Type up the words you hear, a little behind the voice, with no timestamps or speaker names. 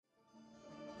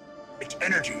Its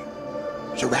energy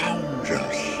surrounds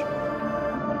us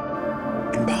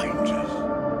and binds us.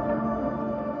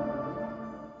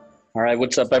 All right,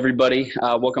 what's up, everybody?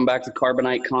 Welcome back to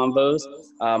Carbonite Convos.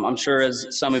 I'm sure as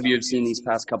some of you have seen these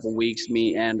past couple weeks,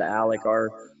 me and Alec are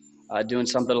doing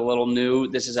something a little new.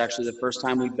 This is actually the first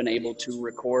time we've been able to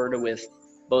record with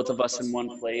both of us in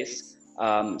one place.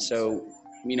 As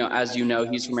you know,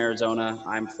 he's from Arizona,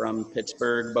 I'm from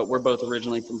Pittsburgh, but we're both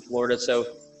originally from Florida. So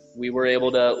we were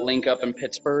able to link up in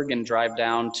Pittsburgh and drive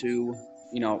down to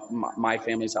my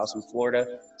family's house in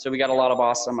Florida. So we got a lot of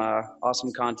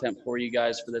awesome content for you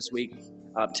guys for this week.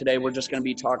 Today we're just going to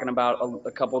be talking about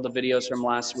a couple of the videos from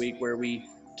last week where we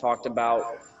talked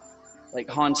about like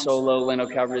Han Solo, Lando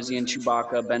Calrissian,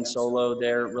 Chewbacca, Ben Solo,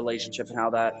 their relationship and how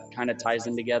that kind of ties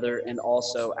in together, and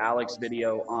also Alex's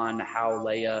video on how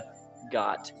Leia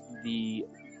got the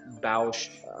Boushh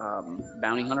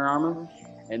bounty hunter armor.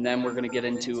 And then we're going to get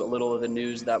into a little of the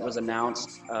news that was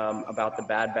announced about The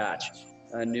Bad Batch,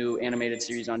 a new animated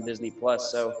series on Disney+.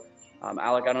 So,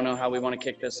 Alec, I don't know how we want to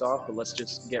kick this off, but let's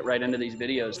just get right into these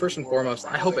videos. First and foremost,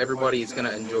 I hope everybody is going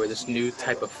to enjoy this new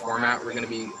type of format we're going to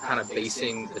be kind of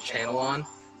basing the channel on.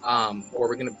 Or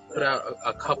we're going to put out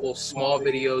a couple small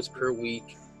videos per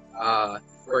week.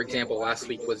 For example, last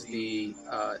week was the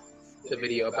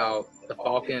video about the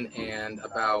Falcon and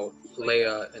about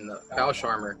Leia and the Boushh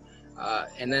armor.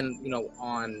 And then,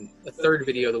 on the third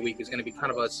video of the week is going to be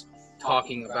kind of us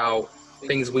talking about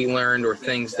things we learned or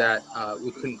things that we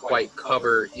couldn't quite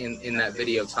cover in that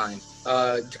video time.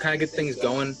 To kind of get things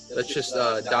going, let's just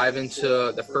dive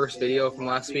into the first video from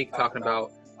last week, talking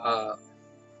about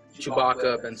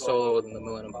Chewbacca, Ben Solo, and the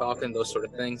Millennium Falcon, those sort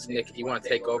of things. Nick, if you want to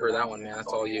take over that one, man,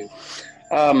 that's all you.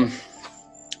 I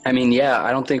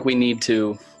don't think we need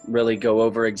to really go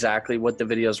over exactly what the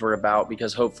videos were about,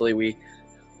 because hopefully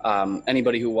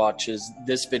anybody who watches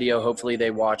this video, hopefully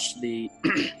they watched the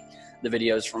the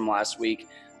videos from last week.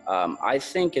 I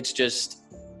think it's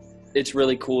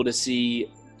really cool to see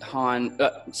Chewie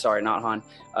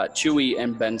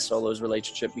and Ben Solo's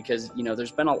relationship, because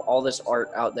there's been all this art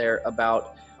out there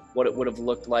about what it would have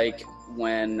looked like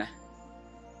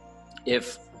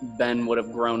if Ben would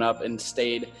have grown up and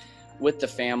stayed with the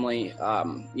family.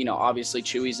 Obviously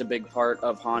Chewie's a big part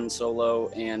of Han Solo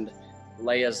and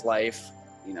Leia's life.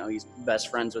 He's best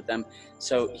friends with them,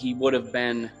 so he would have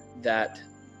been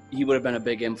a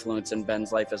big influence in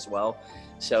Ben's life as well.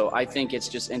 So I think it's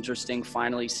just interesting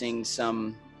finally seeing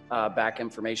some back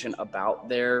information about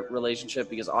their relationship,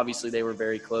 because obviously they were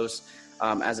very close.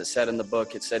 As it said in the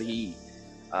book, it said he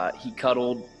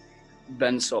cuddled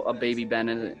a baby Ben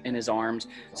in his arms.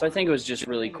 So I think it was just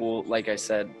really cool, like I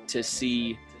said, to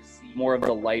see more of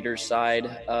the lighter side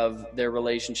of their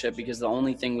relationship, because the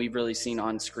only thing we've really seen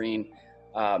on screen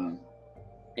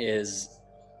is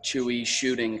Chewie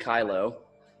shooting Kylo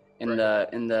in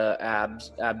the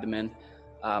abdomen.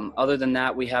 Other than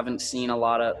that, we haven't seen a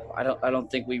lot of. I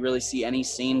don't think we really see any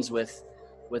scenes with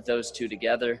those two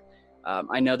together.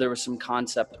 I know there was some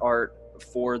concept art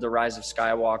for The Rise of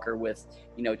Skywalker with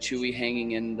Chewie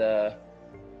hanging in the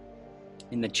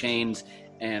chains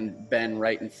and Ben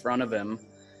right in front of him.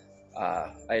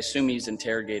 I assume he's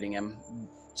interrogating him.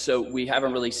 So we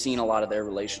haven't really seen a lot of their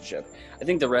relationship. I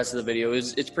think the rest of the video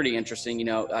it's pretty interesting.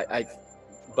 I'll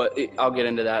get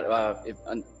into that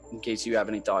in case you have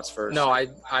any thoughts first. No, I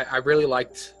really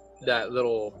liked that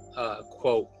little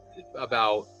quote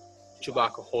about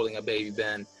Chewbacca holding a baby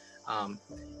Ben.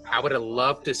 I would have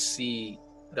loved to see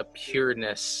the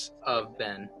pureness of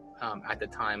Ben at the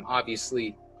time.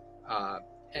 Obviously,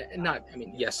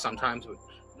 yes, sometimes, but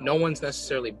no one's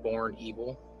necessarily born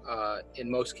evil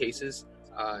in most cases.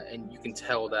 And you can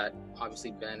tell that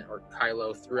obviously Ben or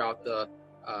Kylo throughout the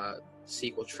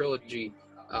sequel trilogy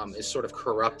is sort of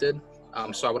corrupted.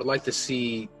 So I would like to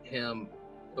see him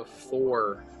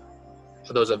before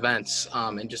those events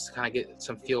and just kind of get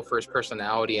some feel for his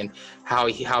personality and how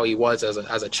he was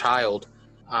as a child.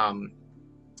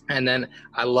 And then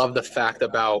I love the fact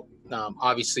about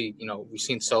obviously we've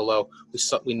seen Solo.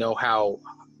 We know how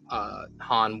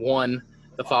Han won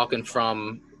the Falcon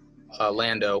from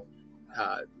Lando.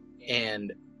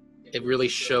 And it really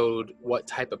showed what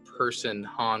type of person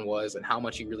Han was and how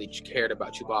much he really cared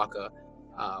about Chewbacca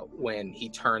when he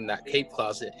turned that cape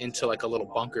closet into like a little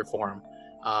bunker for him.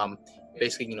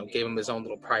 Basically, gave him his own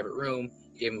little private room,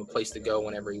 gave him a place to go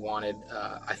whenever he wanted.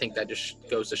 I think that just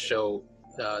goes to show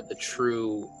the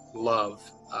true love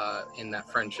in that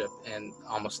friendship and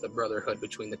almost the brotherhood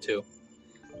between the two.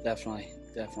 Definitely.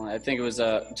 I think it was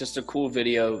just a cool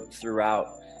video throughout,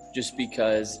 just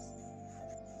because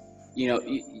you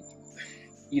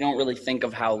don't really think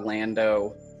of how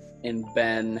Lando and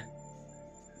Ben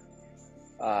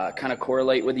kind of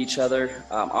correlate with each other.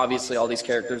 Obviously, all these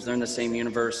characters, they're in the same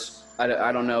universe.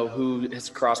 I don't know who has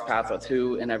crossed paths with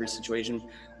who in every situation,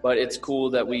 but it's cool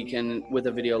that we can, with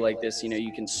a video like this,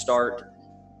 you can start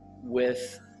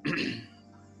with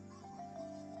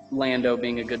Lando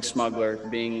being a good smuggler,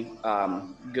 being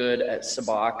good at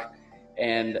sabacc,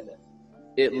 and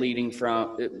it leading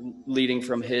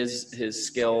from his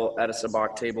skill at a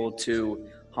sabacc table to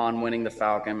Han winning the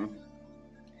Falcon,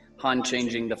 Han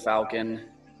changing the Falcon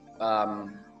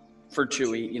for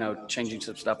Chewie, changing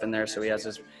some stuff in there so he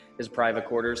has his private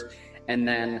quarters, and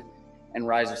then in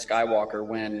Rise of Skywalker,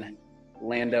 when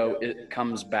Lando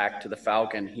comes back to the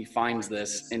Falcon, he finds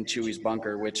this in Chewie's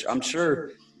bunker, which I'm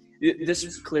sure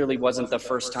this clearly wasn't the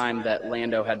first time that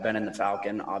Lando had been in the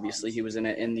Falcon. Obviously, he was in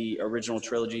it in the original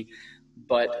trilogy,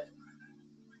 but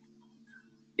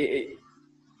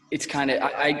it's kind of,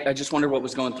 I just wonder what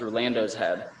was going through Lando's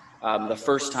head. The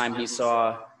first time he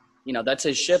saw, that's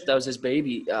his ship, that was his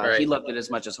baby. Right. He loved it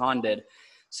as much as Han did.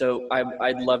 So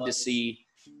I'd love to see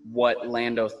what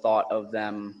Lando thought of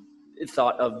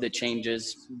the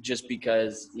changes, just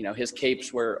because, his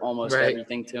capes were almost Right.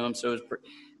 everything to him. So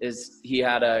he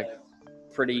had a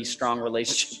pretty strong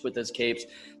relationship with his capes.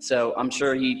 So I'm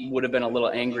sure he would have been a little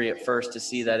angry at first to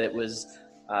see that it was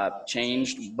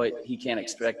changed, but he can't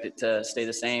expect it to stay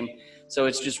the same. So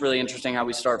it's just really interesting how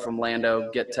we start from Lando,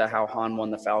 get to how Han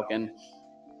won the Falcon,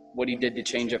 what he did to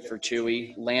change it for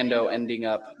Chewie, Lando ending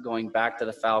up going back to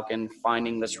the Falcon,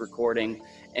 finding this recording,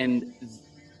 and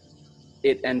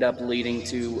it ended up leading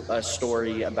to a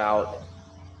story about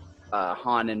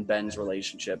Han and Ben's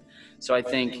relationship. So I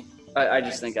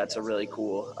just think that's a really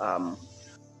cool kind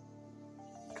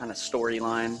of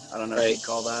storyline. I don't know if you'd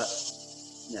call that.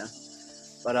 Yeah.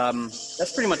 But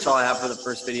that's pretty much all I have for the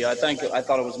first video. I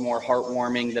thought it was more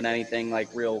heartwarming than anything like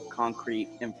real concrete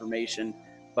information.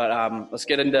 But let's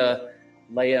get into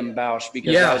Leia and Boushh,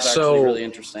 because that was actually really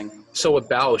interesting. So with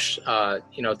Boushh,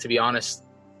 to be honest,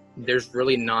 there's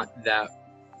really not that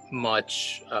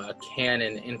much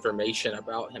canon information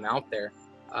about him out there.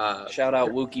 Shout out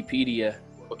Wikipedia.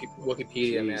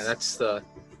 Wikipedia, Jeez.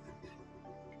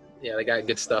 man, they got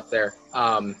good stuff there.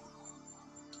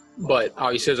 But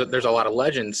obviously there's a lot of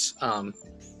legends.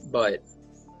 But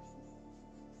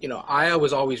I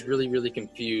was always really, really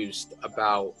confused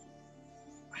about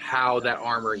how that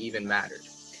armor even mattered.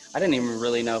 I didn't even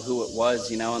really know who it was,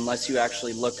 unless you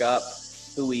actually look up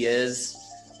who he is,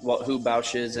 who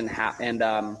Boushh is, and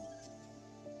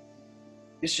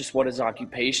it's just what his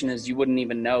occupation is. You wouldn't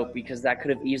even know, because that could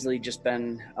have easily just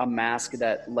been a mask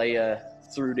that Leia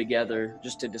threw together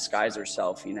just to disguise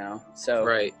herself, So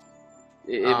Right.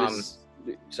 It was.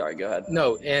 Sorry, go ahead.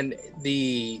 No, and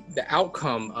the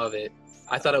outcome of it,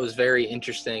 I thought it was very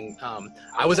interesting.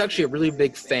 I was actually a really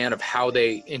big fan of how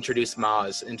they introduced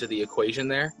Maz into the equation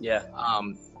there. Yeah.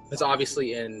 Because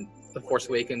obviously in The Force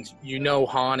Awakens,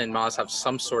 Han and Maz have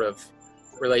some sort of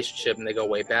relationship and they go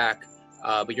way back,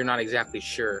 but you're not exactly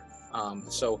sure.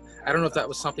 So I don't know if that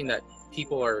was something that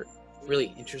people are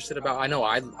really interested about. I know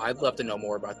I'd love to know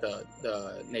more about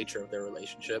the nature of their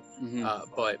relationship,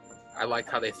 but I like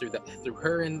how they threw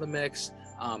her in the mix,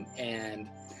 and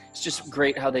it's just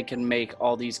great how they can make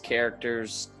all these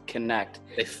characters connect.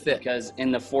 They fit. Because in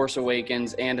The Force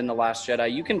Awakens and in The Last Jedi,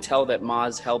 you can tell that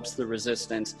Maz helps the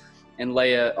Resistance, and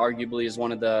Leia arguably is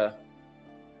one of the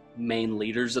main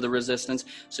leaders of the Resistance.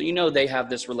 So they have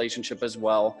this relationship as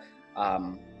well.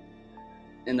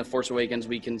 In The Force Awakens,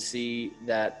 we can see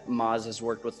that Maz has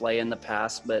worked with Leia in the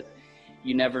past, but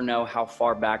you never know how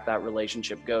far back that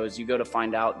relationship goes. You go to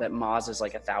find out that Maz is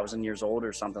like 1,000 years old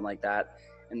or something like that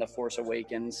in The Force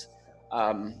Awakens.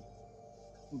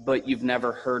 But you've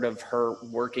never heard of her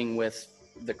working with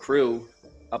the crew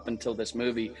up until this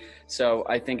movie. So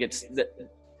I think it's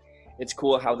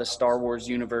cool how the Star Wars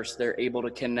universe, they're able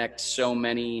to connect so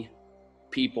many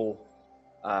people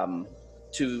from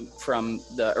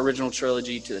the original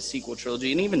trilogy to the sequel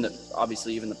trilogy, and even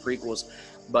obviously even the prequels.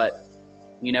 But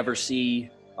you never see,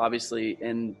 obviously,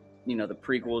 in the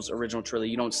prequels, original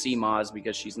trilogy, you don't see Maz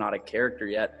because she's not a character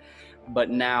yet. But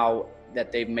now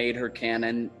that they've made her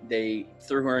canon, they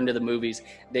threw her into the movies,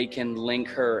 they can link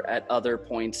her at other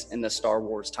points in the Star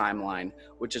Wars timeline,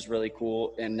 which is really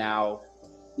cool. And now,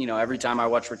 every time I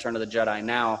watch Return of the Jedi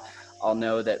now, I'll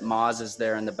know that Maz is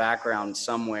there in the background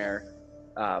somewhere,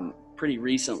 pretty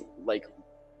recent,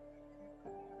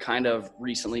 kind of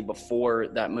recently before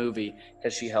that movie,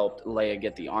 because she helped Leia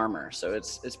get the armor. So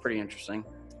it's pretty interesting.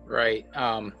 Right.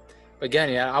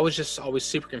 Again, I was just always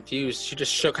super confused. She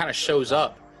just kind of shows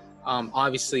up,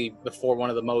 obviously before one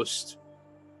of the most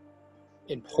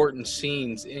important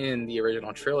scenes in the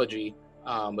original trilogy,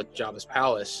 with Jabba's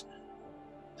palace.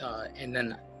 and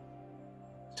then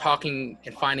talking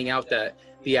and finding out that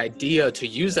the idea to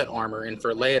use that armor and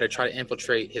for Leia to try to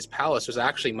infiltrate his palace was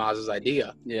actually Maz's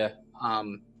idea. Yeah.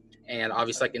 And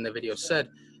obviously, like in the video said,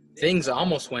 things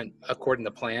almost went according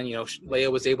to plan. You know,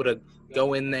 Leia was able to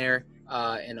go in there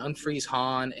and unfreeze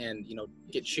Han and, you know,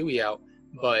 get Chewie out.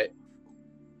 But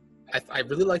I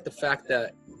really like the fact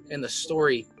that in the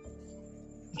story,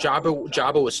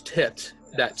 Jabba was tipped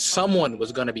that someone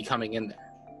was going to be coming in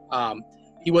there.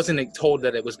 He wasn't told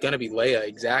that it was going to be Leia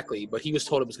exactly, but he was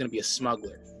told it was going to be a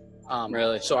smuggler.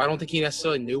 Really? So I don't think he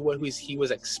necessarily knew what he was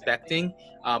expecting,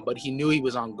 but he knew he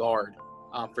was on guard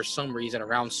for some reason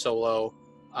around Solo,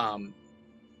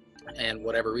 and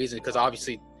whatever reason, because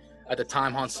obviously at the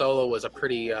time Han Solo was a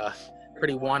pretty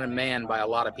wanted man by a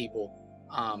lot of people.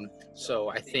 So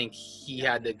I think he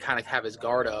had to kind of have his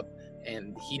guard up,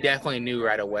 and he definitely knew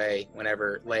right away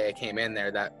whenever Leia came in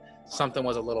there that something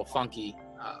was a little funky.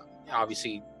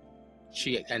 Obviously,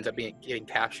 she ends up getting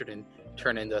captured and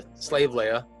turned into Slave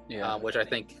Leia, which I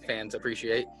think fans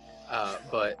appreciate.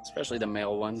 But especially the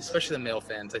male ones. Especially the male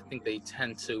fans, I think they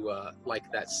tend to like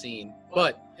that scene.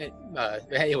 But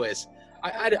anyways,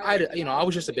 I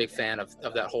was just a big fan of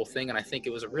that whole thing, and I think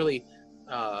it was a really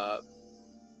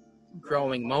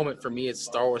growing moment for me as a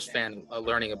Star Wars fan,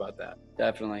 learning about that.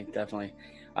 Definitely.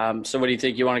 So what do you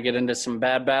think? You want to get into some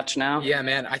Bad Batch now? Yeah,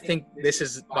 man. I think this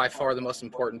is by far the most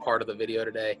important part of the video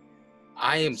today.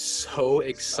 I am so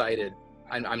excited.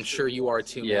 I'm sure you are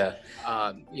too. Yeah.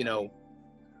 You know,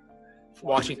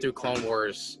 watching through Clone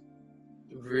Wars,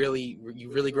 you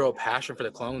really grow a passion for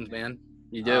the clones, man.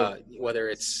 You do. Whether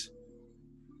it's,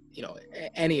 you know,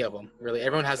 any of them, really.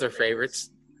 Everyone has their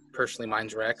favorites. Personally,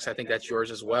 mine's Rex. I think that's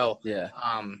yours as well. Yeah.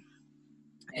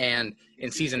 And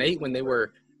in season 8, when they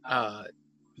were,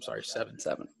 seven.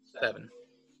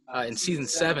 In season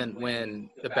 7, when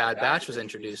the Bad Batch was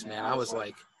introduced, man, I was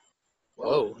like,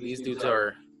 whoa, these dudes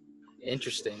are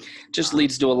interesting. Just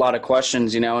leads to a lot of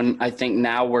questions, you know, and I think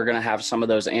now we're going to have some of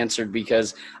those answered,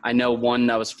 because I know one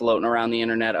that was floating around the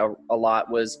internet a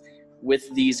lot was with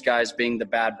these guys being the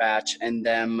Bad Batch and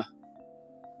them,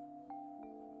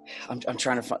 I'm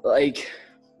trying to find, like,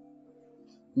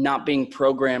 not being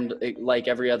programmed like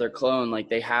every other clone. Like,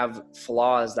 they have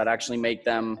flaws that actually make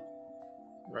them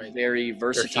very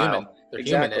versatile. They're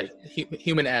exactly.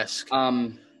 Human-esque.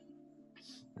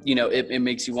 You know, it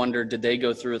makes you wonder, did they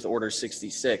go through with Order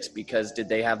 66? Because did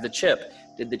they have the chip?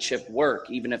 Did the chip work,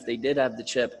 even if they did have the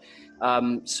chip?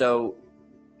 So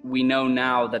we know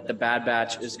now that the Bad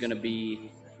Batch is going to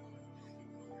be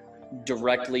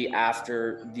directly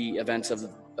after the events of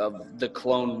the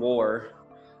Clone War.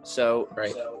 So,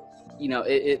 you know,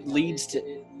 it leads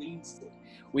to.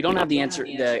 We don't have the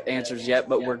answers yet,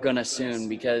 but we're gonna soon,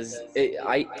 because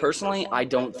I personally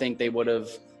don't think they would have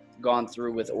gone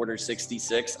through with Order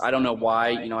 66. I don't know why.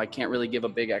 You know, I can't really give a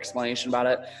big explanation about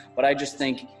it, but I just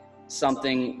think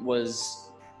something was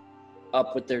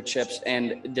up with their chips,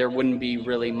 and there wouldn't be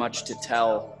really much to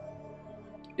tell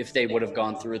if they would have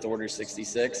gone through with Order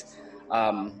 66.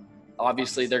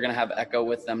 Obviously, they're going to have Echo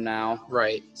with them now.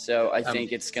 Right. So I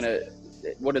think it's going to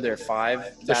 – what are there,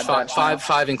 5? There's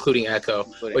five including Echo,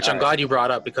 which I'm glad you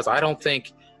brought up, because I don't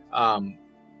think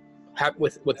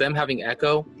with them having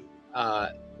Echo,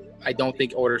 I don't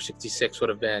think Order 66 would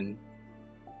have been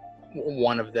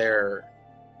one of their,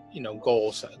 you know,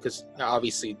 goals, because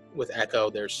obviously with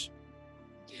Echo,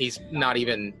 he's not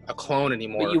even a clone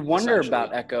anymore. But you wonder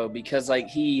about Echo, because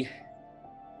he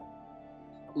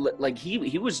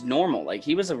was normal. Like,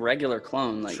 he was a regular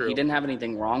clone. Like, he didn't have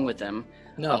anything wrong with him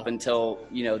up until,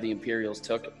 you know, the Imperials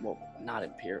took, well, not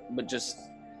Imperial, but just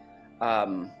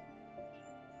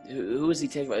who was he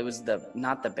taking? It was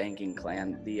not the banking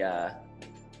clan,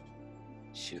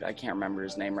 I can't remember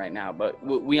his name right now, but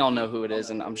we all know who it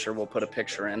is, and I'm sure we'll put a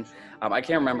picture in. I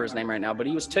can't remember his name right now, but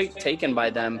he was taken by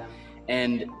them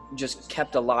and just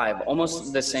kept alive,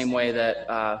 almost the same way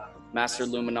that Master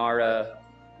Luminara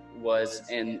was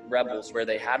in Rebels, where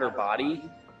they had her body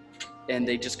and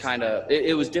they just kind of,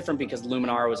 it was different because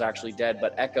Luminara was actually dead,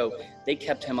 but Echo, they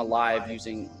kept him alive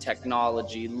using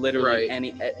technology, literally,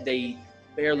 and they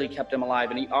barely kept him alive,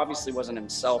 and he obviously wasn't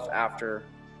himself after,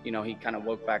 you know, he kind of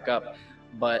woke back up.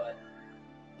 But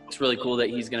it's really cool that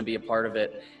he's going to be a part of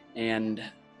it. And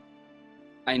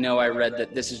I know I read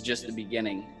that this is just the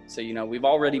beginning. So, you know, we've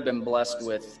already been blessed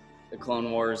with the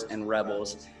Clone Wars and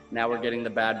Rebels. Now we're getting the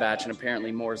Bad Batch, and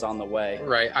apparently more's on the way.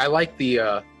 Right. I like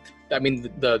the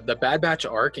Bad Batch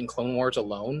arc in Clone Wars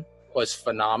alone was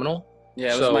phenomenal.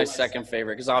 Yeah, it was my second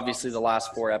favorite, because obviously the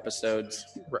last 4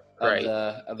 episodes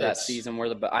of that season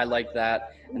were I like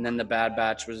that. And then the Bad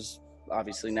Batch was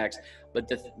obviously next. But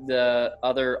the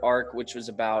other arc, which was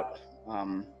about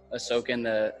Ahsoka and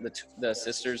the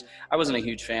sisters, I wasn't a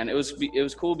huge fan. It was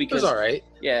cool It because was all right.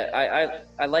 yeah,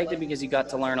 I liked it because you got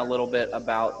to learn a little bit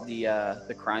about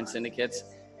the crime syndicates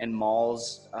and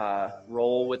Maul's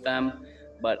role with them.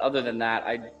 But other than that,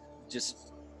 I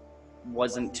just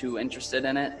wasn't too interested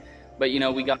in it. But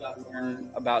we got to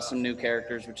learn about some new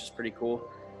characters, which is pretty cool.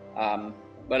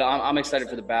 But I'm excited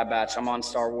for the Bad Batch. I'm on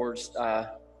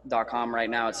StarWars.com right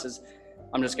now. It says,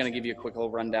 I'm just going to give you a quick little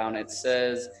rundown. It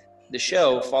says, the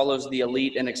show follows the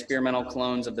elite and experimental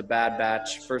clones of the Bad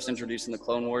Batch, first introduced in the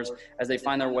Clone Wars, as they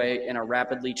find their way in a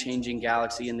rapidly changing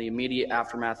galaxy in the immediate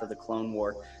aftermath of the Clone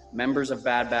War. Members of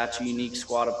Bad Batch, a unique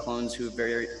squad of clones who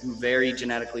vary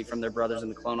genetically from their brothers in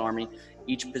the Clone Army,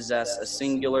 each possess a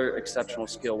singular, exceptional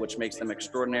skill, which makes them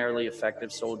extraordinarily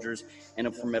effective soldiers and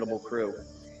a formidable crew.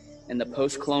 In the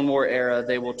post-Clone War era,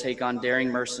 they will take on daring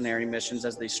mercenary missions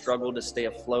as they struggle to stay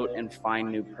afloat and find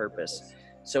new purpose.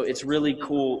 So it's really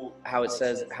cool how it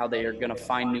says how they are going to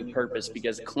find new purpose,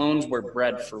 because clones were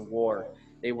bred for war.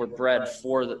 They were bred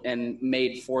for and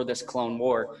made for this Clone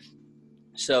War.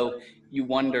 So you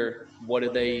wonder, what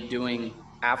are they doing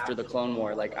after the Clone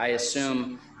War? Like, I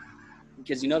assume,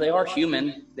 because they are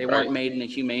human. They weren't made in a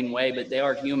humane way, but they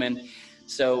are human.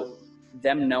 So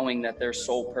them knowing that their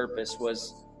sole purpose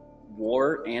was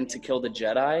war and to kill the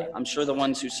Jedi, I'm sure the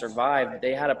ones who survived,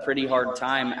 they had a pretty hard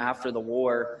time after the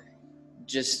war,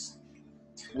 just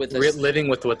with living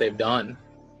with what they've done.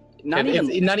 Not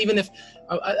even if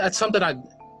that's something I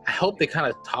hope they kind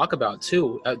of talk about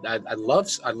too. I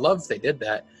love they did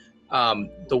that.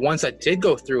 The ones that did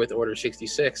go through with Order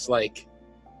 66, like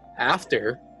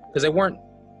after, because they weren't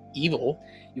evil.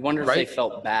 You wonder if they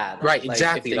felt bad. Right,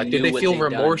 exactly. Like, did they feel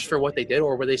remorse for what they did,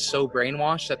 or were they so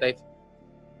brainwashed that they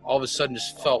all of a sudden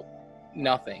just felt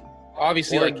nothing?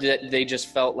 Obviously, or they just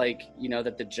felt like,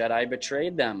 that the Jedi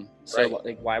betrayed them. So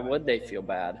why would they feel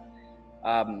bad?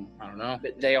 I don't know.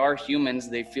 They are humans.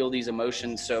 They feel these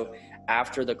emotions. So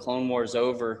after the Clone War is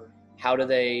over, how do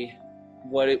they,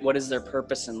 what is their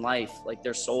purpose in life? Like,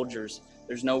 they're soldiers.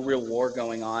 There's no real war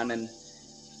going on. And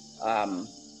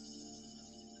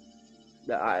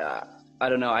I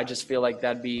don't know. I just feel like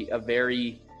that'd be a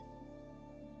very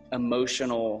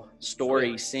emotional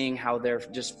story, seeing how they're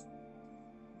just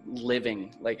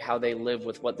living, like how they live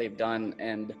with what they've done,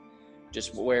 and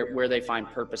just where they find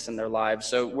purpose in their lives.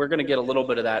 So we're going to get a little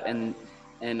bit of that in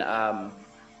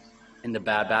the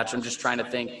Bad Batch. I'm just trying to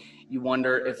think. You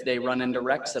wonder if they run into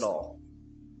Rex at all.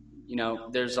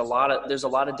 There's a lot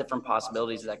of different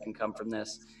possibilities that can come from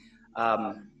this.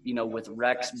 With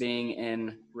Rex being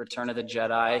in Return of the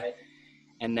Jedi,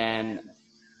 and then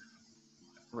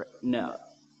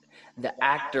the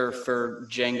actor for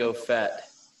Jango Fett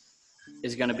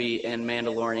is going to be in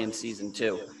Mandalorian season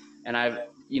 2, and I've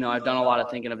done a lot of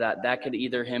thinking of that. That could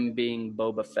either him being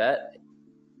Boba Fett,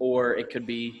 or it could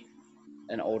be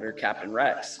an older Captain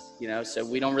Rex. So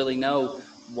we don't really know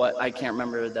I can't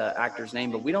remember the actor's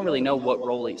name, but we don't really know what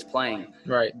role he's playing.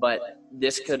 Right. But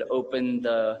this could open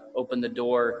the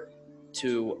door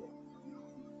to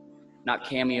not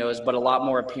cameos, but a lot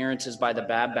more appearances by the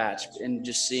Bad Batch, and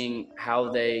just seeing how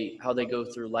they go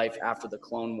through life after the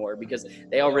Clone War, because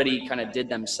they already kind of did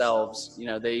themselves.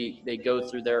 They go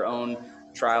through their own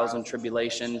trials and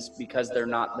tribulations because they're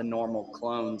not the normal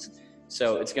clones.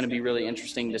 So it's going to be really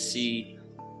interesting to see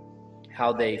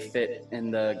how they fit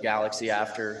in the galaxy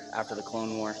after the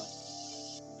Clone War.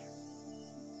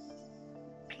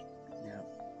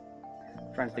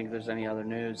 Trying to think if there's any other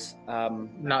news.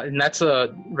 And that's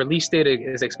a release date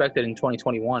is expected in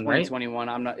 2021, right?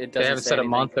 2021. It doesn't. They haven't said anything. A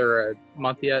month or a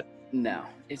month yet. No.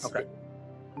 It's okay.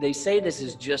 They say this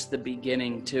is just the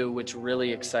beginning too, which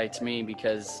really excites me,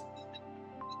 because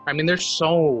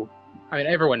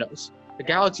everyone knows the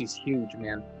galaxy's huge,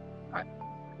 man.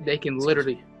 They can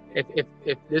literally,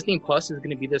 if Disney Plus is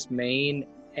going to be this main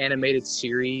animated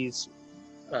series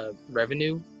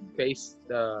revenue based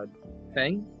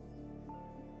thing,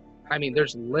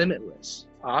 there's limitless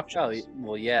options. Oh,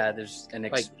 well, yeah, there's an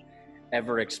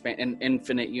an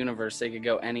infinite universe. They could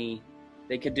go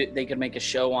they could make a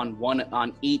show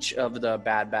on each of the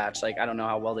Bad Batch. Like, I don't know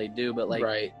how well they do, but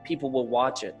people will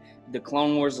watch it. The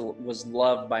Clone Wars was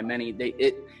loved by many.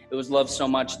 It was loved so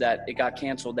much that it got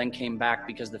canceled, then came back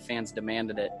because the fans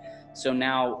demanded it. So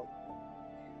now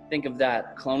think of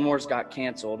that. Clone Wars got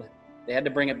canceled. They had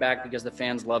to bring it back because the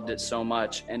fans loved it so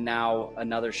much, and now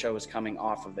another show is coming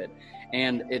off of it.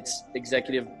 And it's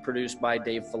executive produced by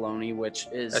Dave Filoni,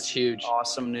 that's huge.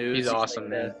 Awesome news. He's awesome,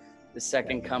 man. The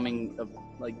second coming of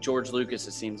George Lucas,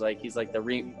 it seems like. He's like the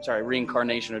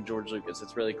reincarnation of George Lucas.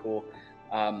 It's really cool.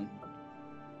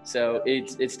 So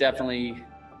it's definitely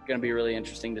going to be really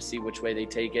interesting to see which way they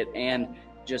take it and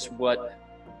just what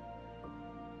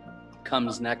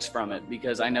comes next from it,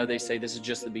 because I know they say this is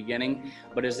just the beginning,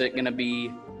 but is it going to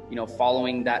be,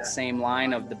 following that same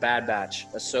line of the Bad Batch,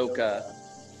 Ahsoka,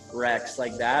 Rex,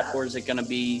 like that, or is it going to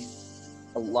be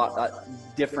a lot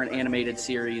different animated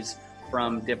series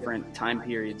from different time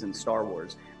periods in Star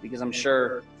Wars? Because I'm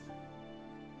sure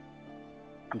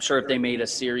if they made a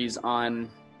series on,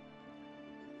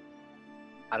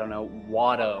 I don't know,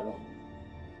 Watto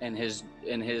and his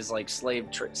like slave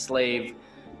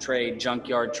trade,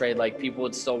 junkyard trade, like people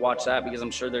would still watch that, because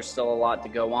I'm sure there's still a lot to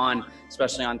go on,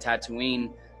 especially on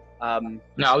Tatooine. No,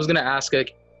 I was gonna ask,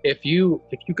 like, if you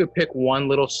could pick one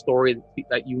little story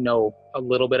that a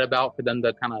little bit about for them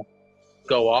to kind of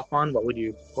go off on, what do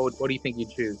you think you'd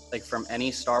choose? Like from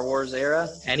any Star Wars era?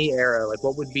 Any era, like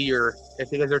what would be your,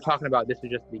 because they're talking about this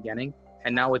is just the beginning,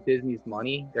 and now with Disney's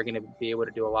money, they're gonna be able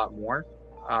to do a lot more.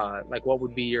 Like what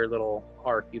would be your little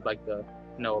arc you'd like to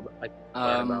know about, like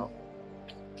learn about?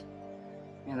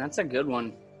 Man, that's a good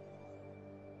one.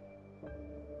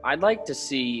 I'd like to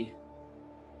see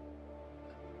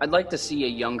a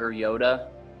younger Yoda,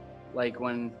 like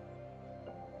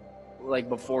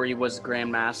before he was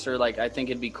Grandmaster. Like, I think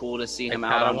it'd be cool to see him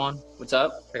out Padawan? What's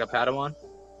up? Like a Padawan?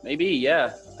 Maybe,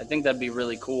 yeah. I think that'd be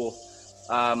really cool.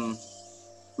 I'm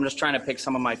just trying to pick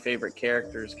some of my favorite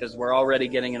characters, because we're already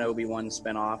getting an Obi-Wan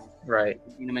spinoff. Right.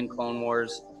 We've seen him in Clone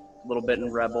Wars, a little bit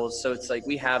in Rebels, so it's like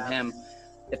we have him.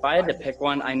 If I had to pick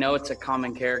one, I know it's a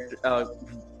common character,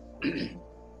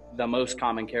 the most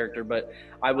common character, but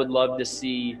I would love to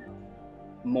see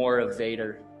more of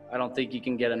Vader. I don't think you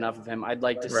can get enough of him. I'd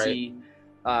like to see,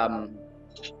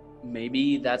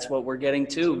 maybe that's what we're getting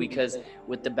to, because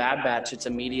with the Bad Batch, it's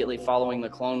immediately following the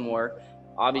Clone War.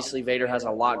 Obviously, Vader has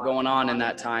a lot going on in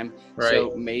that time,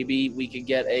 so maybe we could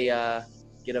get a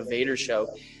Vader show.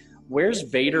 Where's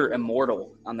Vader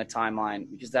Immortal on the timeline?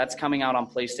 Because that's coming out on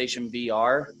PlayStation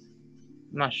VR.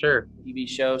 I'm not sure. TV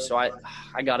show, so I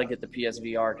got to get the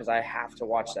PSVR because I have to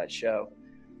watch that show.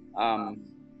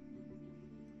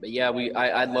 But yeah,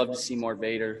 I'd love to see more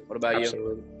Vader. What about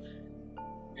Absolutely. you?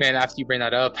 And after you bring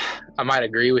that up, I might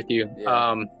agree with you.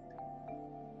 Yeah.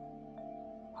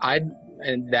 I'd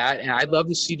love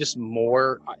to see just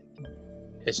more.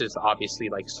 It's just obviously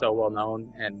like so well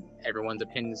known, and everyone's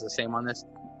opinion is the same on this.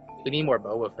 We need more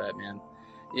Boba Fett, man.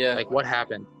 Yeah. Like, what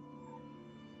happened?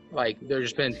 Like,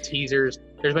 there's been teasers.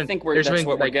 I think that's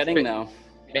what we're getting now.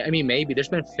 I mean, maybe there's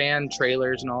been fan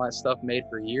trailers and all that stuff made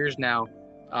for years now,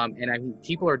 and I mean,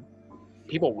 people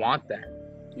want that.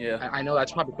 Yeah. I know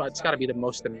it's got to be the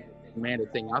most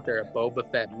demanded thing out there: a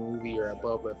Boba Fett movie or a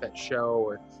Boba Fett show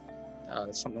or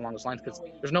something along those lines. Because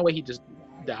there's no way he just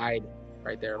died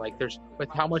right there. Like, there's, with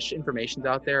how much information's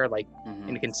out there, like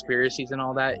in the conspiracies and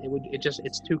all that,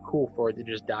 it's too cool for it to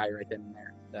just die right then and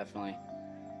there. Definitely.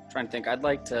 Trying to think, I'd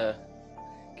like to,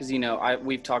 because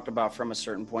we've talked about from a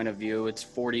certain point of view, it's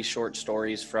 40 short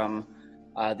stories from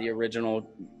the original,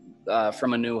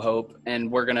 from A New Hope,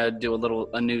 and we're gonna do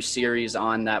a new series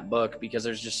on that book because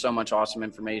there's just so much awesome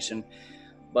information.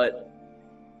 But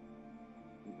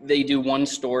they do one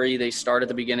story, they start at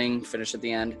the beginning, finish at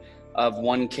the end, of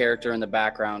one character in the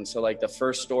background. So like the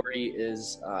first story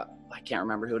is I can't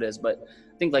remember who it is, but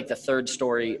I think like the third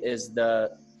story is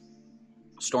the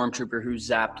stormtrooper who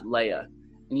zapped Leia.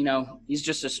 And he's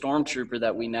just a stormtrooper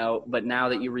that we know, but now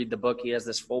that you read the book, he has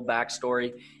this full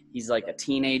backstory. He's like a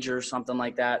teenager or something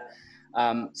like that.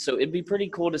 So it'd be pretty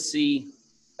cool to see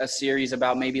a series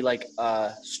about maybe like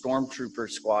a stormtrooper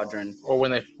squadron, or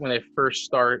when they first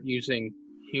start using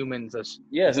humans as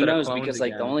who knows, because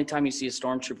again. Like the only time you see a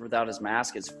stormtrooper without his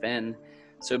mask is Finn.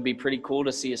 So it'd be pretty cool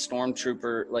to see a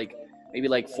stormtrooper, like maybe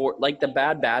like the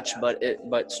Bad Batch, but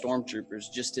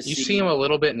stormtroopers, just to see. You see him a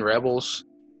little bit in Rebels.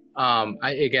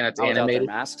 It's animated. Their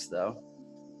masks though.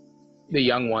 The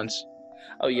young ones.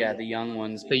 Oh yeah, the young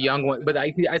ones. The young one, but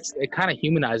it kind of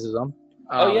humanizes them.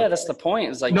 That's the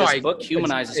point. It's like this book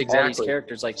humanizes all these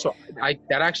characters. Like, so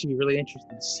that actually be really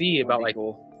interesting to see about like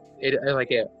cool. It's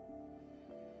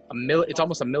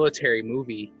almost a military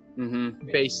movie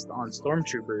based on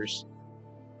stormtroopers,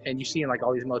 and you see in like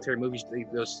all these military movies,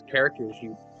 those characters,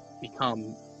 you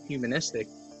become humanistic.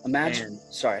 Imagine.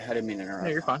 Sorry, I didn't mean to interrupt. No,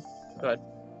 you're fine. Go ahead.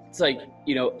 It's like,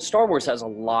 Star Wars has a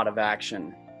lot of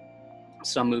action.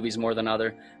 Some movies more than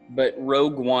other, but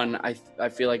Rogue One, I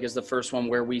feel like, is the first one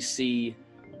where we see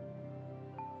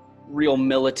real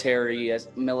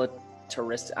militaristic,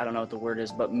 I don't know what the word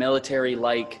is, but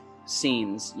military-like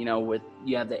scenes. With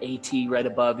you have the AT right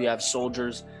above, you have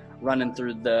soldiers running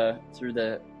through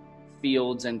the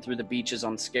fields and through the beaches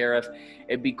on Scarif.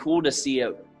 It'd be cool to see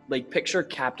it like picture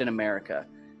Captain America,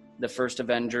 the first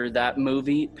Avenger, that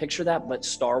movie, picture that, but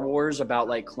Star Wars about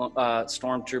like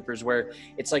stormtroopers, where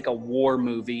it's like a war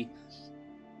movie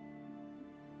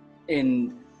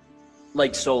in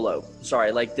like Solo.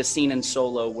 Sorry, like the scene in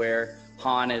Solo where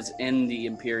Han is in the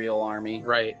Imperial Army.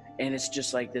 Right. And it's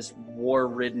just like this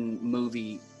war-ridden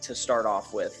movie to start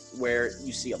off with, where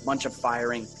you see a bunch of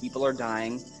firing, people are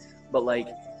dying, but like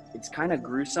it's kind of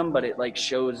gruesome, but it like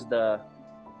shows the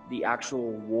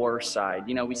actual war side.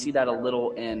 You know, we see that a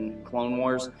little in Clone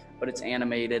Wars, but it's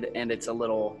animated and it's a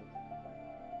little,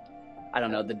 I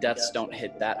don't know, the deaths don't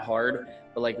hit that hard.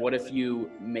 But like, what if you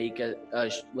make a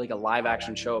live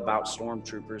action show about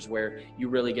stormtroopers where you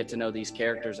really get to know these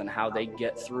characters and how they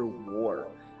get through war?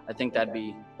 I think that'd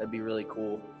be really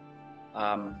cool.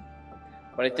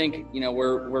 But I think, you know,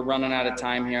 we're running out of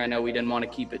time here. I know we didn't want to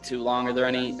keep it too long. Are there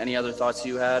any other thoughts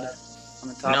you had on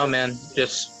the topic? No, man,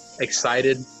 just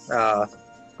excited.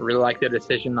 Really like their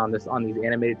decision on these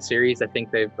animated series. I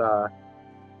think they're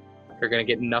going to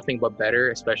get nothing but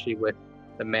better, especially with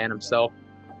the man himself,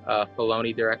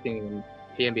 Filoni, directing and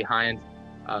being behind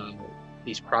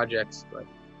these projects. But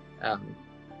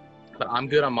I'm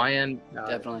good on my end.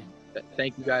 Definitely.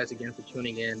 Thank you guys again for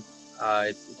tuning in.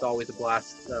 It's always a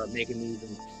blast making these,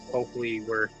 and hopefully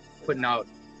we're putting out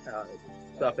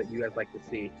stuff that you guys like to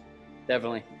see.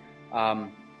 Definitely.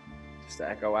 Just to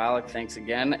echo Alec, thanks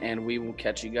again, and we will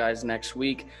catch you guys next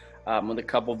week with a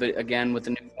couple again with the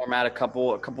new format, a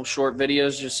couple short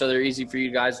videos, just so they're easy for you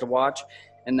guys to watch.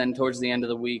 And then towards the end of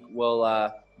the week,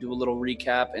 we'll do a little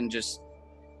recap and just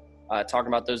talk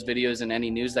about those videos and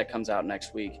any news that comes out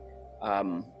next week.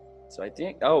 So I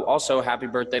think, also happy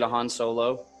birthday to Han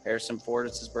Solo, Harrison Ford.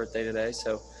 It's his birthday today,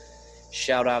 so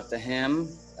shout out to him.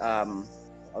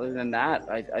 Other than that,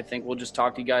 I think we'll just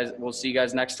talk to you guys. We'll see you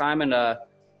guys next time, and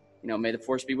may the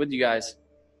Force be with you guys.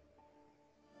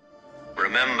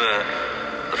 Remember,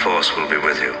 the Force will be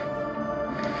with you.